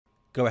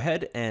Go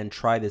ahead and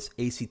try this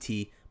ACT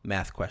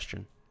math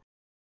question.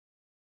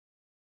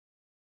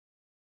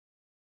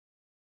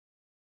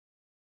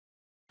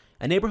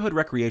 A neighborhood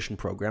recreation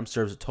program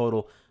serves a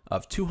total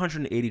of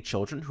 280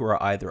 children who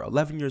are either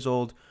 11 years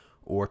old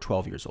or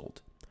 12 years old.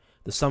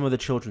 The sum of the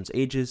children's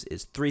ages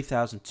is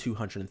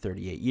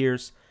 3,238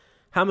 years.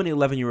 How many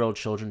 11-year-old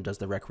children does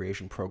the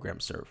recreation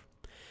program serve?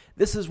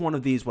 This is one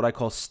of these what I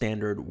call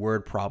standard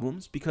word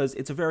problems because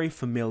it's a very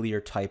familiar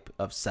type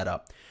of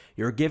setup.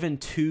 You're given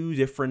two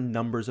different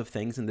numbers of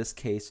things, in this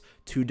case,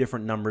 two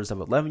different numbers of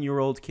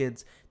 11-year-old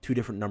kids, two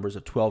different numbers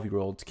of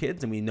 12-year-old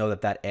kids, and we know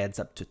that that adds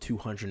up to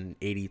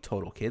 280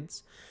 total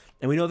kids.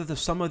 And we know that the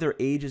sum of their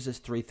ages is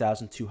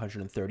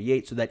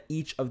 3,238, so that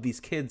each of these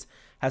kids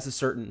has a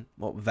certain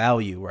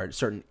value, right? A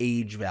certain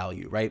age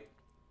value, right?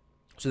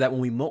 So that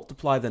when we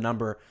multiply the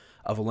number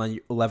of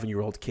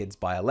 11-year-old kids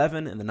by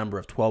 11 and the number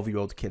of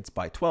 12-year-old kids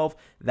by 12,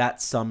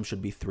 that sum should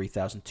be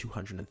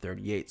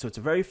 3,238. So it's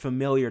a very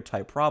familiar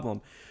type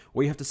problem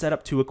where you have to set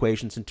up two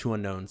equations and two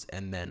unknowns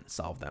and then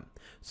solve them.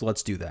 So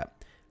let's do that.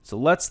 So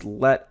let's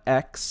let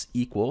x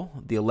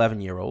equal the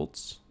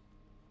 11-year-olds.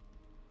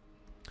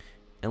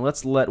 And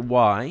let's let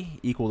y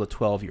equal the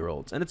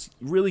 12-year-olds. And it's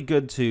really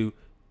good to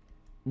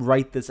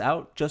write this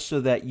out just so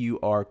that you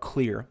are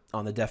clear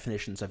on the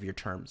definitions of your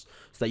terms,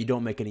 so that you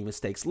don't make any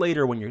mistakes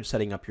later when you're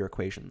setting up your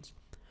equations.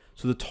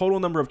 So the total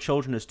number of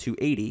children is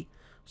 280.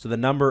 So the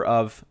number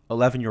of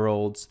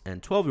 11-year-olds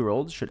and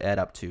 12-year-olds should add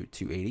up to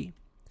 280.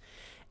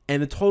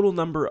 And the total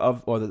number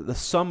of, or the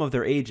sum of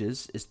their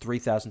ages is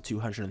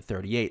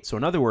 3,238. So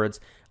in other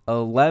words,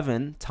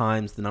 11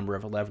 times the number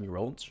of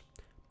 11-year-olds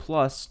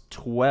plus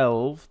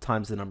 12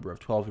 times the number of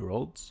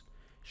 12-year-olds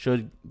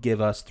should give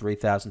us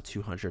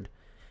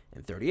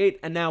 3,238.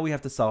 And now we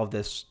have to solve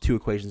this two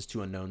equations,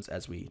 two unknowns,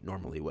 as we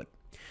normally would.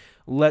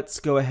 Let's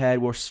go ahead.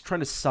 We're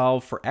trying to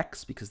solve for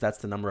x because that's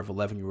the number of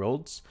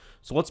 11-year-olds.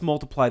 So let's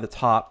multiply the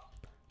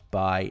top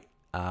by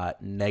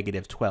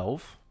negative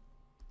 12.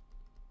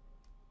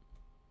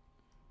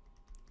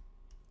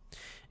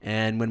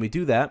 And when we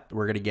do that,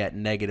 we're going to get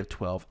negative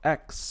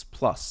 12x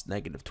plus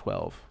negative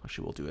 12.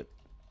 Actually, we'll do it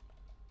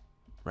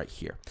right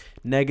here.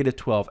 Negative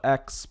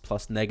 12x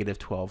plus negative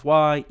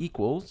 12y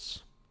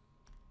equals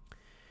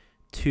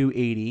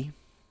 280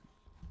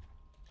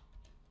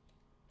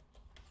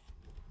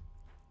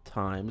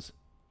 times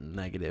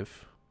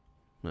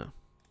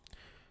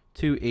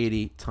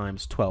 280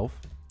 times 12,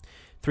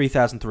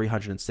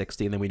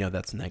 3,360, and then we know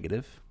that's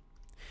negative.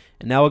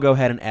 And now we'll go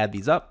ahead and add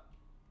these up.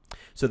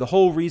 So the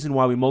whole reason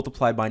why we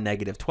multiplied by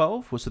negative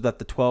 12 was so that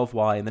the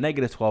 12y and the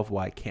negative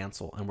 12y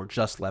cancel, and we're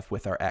just left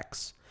with our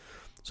x.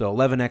 So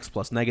 11x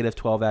plus negative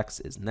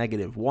 12x is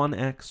negative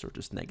 1x, or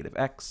just negative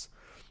x.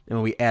 And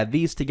when we add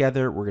these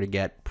together, we're going to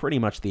get pretty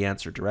much the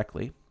answer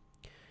directly.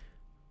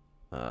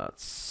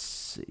 Let's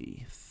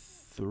see.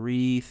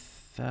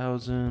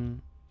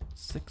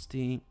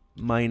 3,060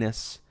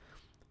 minus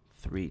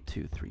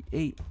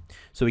 3,238.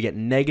 So we get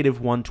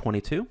negative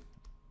 122,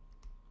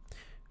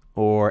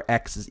 or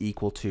x is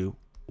equal to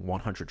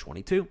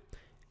 122.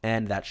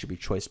 And that should be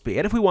choice B.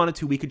 And if we wanted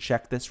to, we could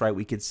check this, right?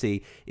 We could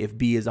see if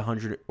B is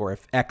 100, or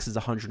if X is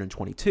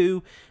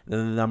 122,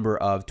 then the number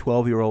of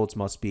 12-year-olds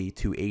must be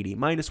 280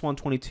 minus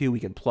 122. We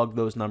can plug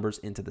those numbers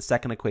into the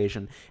second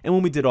equation. And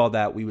when we did all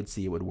that, we would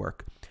see it would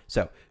work.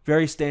 So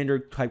very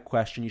standard type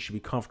question. You should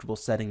be comfortable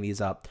setting these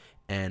up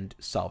and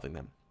solving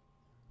them.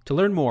 To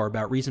learn more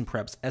about Reason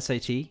Prep's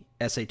SAT,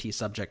 SAT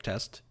subject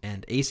test,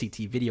 and ACT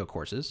video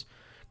courses,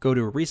 go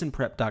to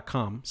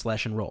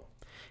reasonprep.com/enroll.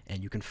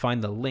 And you can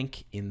find the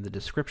link in the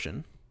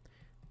description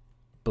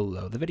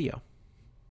below the video.